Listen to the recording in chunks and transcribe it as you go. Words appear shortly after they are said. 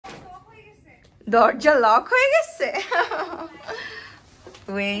দরজা লক হয়ে গেছে।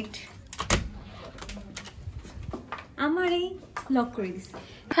 ওয়েট, আমারই লক করে দিছে।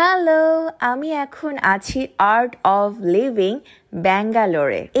 হ্যালো, আমি এখন আছি আর্ট অফ লিভিং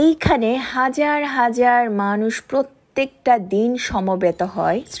ব্যাঙ্গালোরে। এইখানে হাজার হাজার মানুষ প্রত্যেকটা দিন সমবেত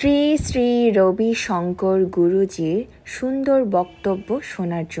হয় শ্রী শ্রী রবি শঙ্কর গুরুজির সুন্দর বক্তব্য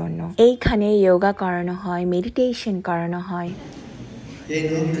শোনার জন্য। এইখানে যোগা করানো হয়, মেডিটেশন করানো হয়।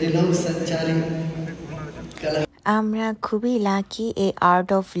 আমরা খুবই লাকি এই আর্ট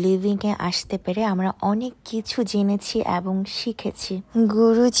অফ লিভিং এ আসতে পেরে। আমরা অনেক কিছু জেনেছি এবং শিখেছি।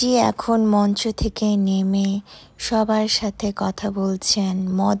 গুরুজি এখন মঞ্চ থেকে নেমে সবার সাথে কথা বলছেন,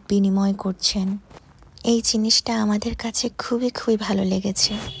 মত বিনিময় করছেন। এই জিনিসটা আমাদের কাছে খুবই ভালো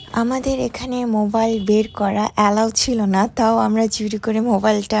লেগেছে। আমাদের এখানে মোবাইল বের করা অ্যালাউ ছিল না, তাও আমরা চুরি করে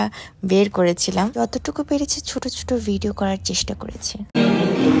মোবাইলটা বের করেছিলাম। যতটুকু পেরেছি ছোট ছোট ভিডিও করার চেষ্টা করেছি।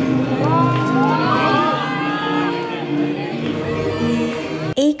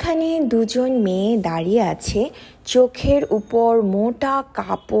 এইখানে দুজন মেয়ে দাঁড়িয়ে আছে চোখের উপর মোটা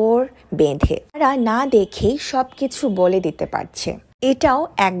কাপড় বেঁধে। তারা না দেখেই সবকিছু বলে দিতে পারছে। এটাও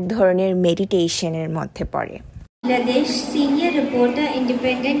এক ধরনের মেডিটেশনের মধ্যে পড়ে। Bangladesh senior reporter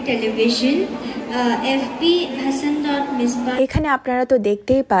independent television FP Hasan dot Misba. এখানে আপনারা তো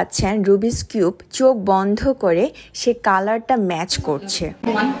দেখতেই পাচ্ছেন রুবিস কিউব চোখ বন্ধ করে সে কালারটা ম্যাচ করছে।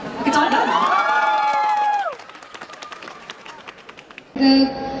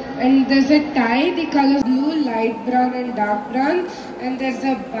 And there's a tie, the color blue, light brown and dark brown, and there's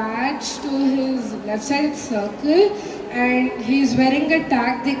a badge to his left side, it's circle, and he's wearing a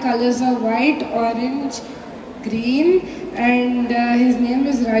tag, the colors are white, orange, green, and his name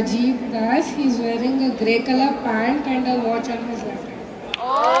is Rajiv Das. He's wearing a grey color pant and a watch on his left hand.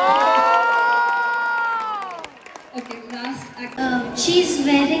 Okay, last she's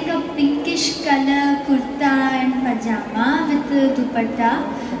wearing a pinkish color kurta and pajama with dupatta.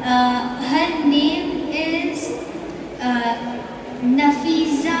 Her name is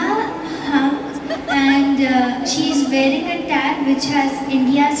Nafiza Haq, and she's wearing a tag which has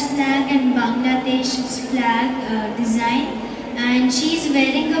India's flag and Bangladesh's flag design, and she's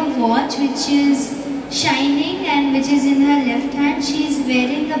wearing a watch which is shining and which is in her left hand. She's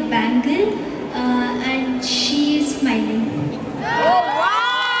wearing a bangle and she is smiling. Oh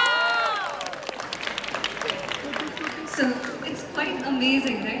wow! So it's quite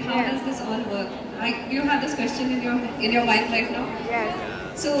amazing, right? How does this all work? Like, you have this question in your mind right now? Yes.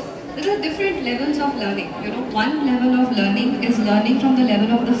 So there are different levels of learning. You know, one level of learning is learning from the level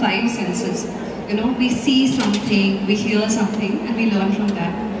of the five senses. You know, we see something, we hear something, and we learn from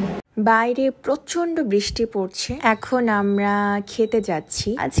that. বাইরে প্রচন্ড বৃষ্টি পড়ছে। এখন আমরা খেতে যাচ্ছি।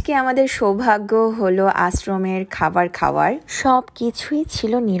 আজকে আমাদের সৌভাগ্য হলো আশ্রমের খাবার খাওয়ার। সব কিছুই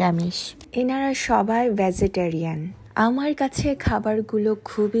ছিল নিরামিষ। এনারা সবাই ভেজিটেরিয়ান। আমার কাছে খাবারগুলো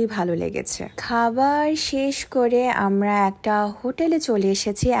খুবই ভালো লেগেছে। খাবার শেষ করে আমরা একটা হোটেলে চলে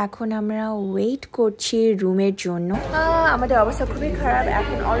এসেছি। এখন আমরা ওয়েট করছি রুমের জন্য। আমাদের অবস্থা খুবই খারাপ।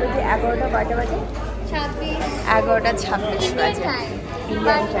 এখন অলরেডি 11টা কয়টা বাজে? 11:26 বাজে।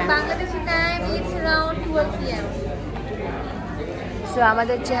 Bangladesh time it's around 12 p.m. So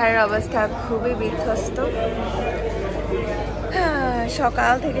আমাদের চেহারার অবস্থা খুবই বিধ্বস্ত।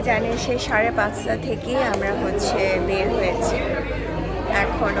 সকাল থেকে জানি সেই 5:30 থেকে আমরা বের হয়েছি।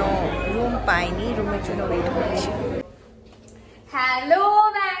 এখনো রুম পাইনি, রুমের জন্য ওয়েট করছি। Hello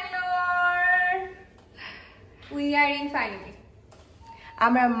Bangalore! We are in finally.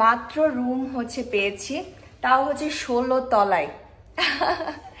 আমরা মাত্র রুম পেয়েছি, তাও 16 তলায়।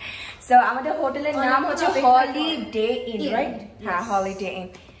 সো আমাদের হোটেলের নাম হলিডে ইন, রাইট? হ্যাঁ, holiday in.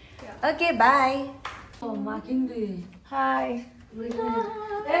 Okay, by. High,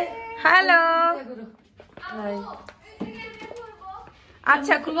 hello.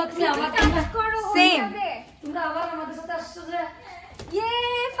 আচ্ছা, same.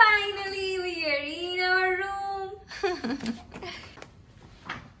 Yay! Finally we are in our room.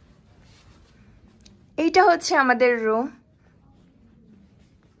 এইটা আমাদের রুম।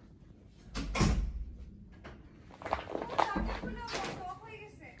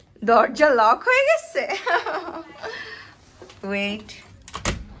 দরজা লক হয়ে গেছে। ওয়েট,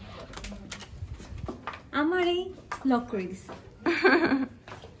 আমারই লক করে দিছে।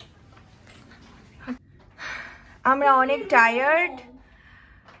 আমরা অনেক টায়ার্ড,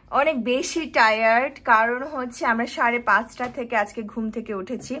 অনেক বেশি টায়ার্ড। কারণ আমরা 5:30 থেকে আজকে ঘুম থেকে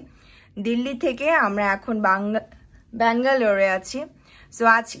উঠেছি। দিল্লি থেকে আমরা এখন ব্যাঙ্গালোরে আছি। সো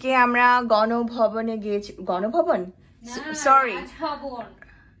আজকে আমরা গণভবনে গিয়েছি। গণভবন, সরি,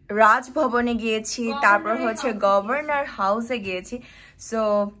 রাজভবনে গিয়েছি। তারপর গভর্নর হাউসে গিয়েছি। সো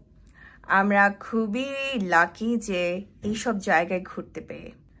আমরা খুবই লাকি যে এইসব জায়গায় ঘুরতে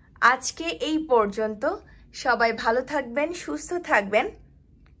পেরে। আজকে এই পর্যন্ত। সবাই ভালো থাকবেন, সুস্থ থাকবেন।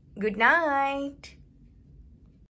 Good night.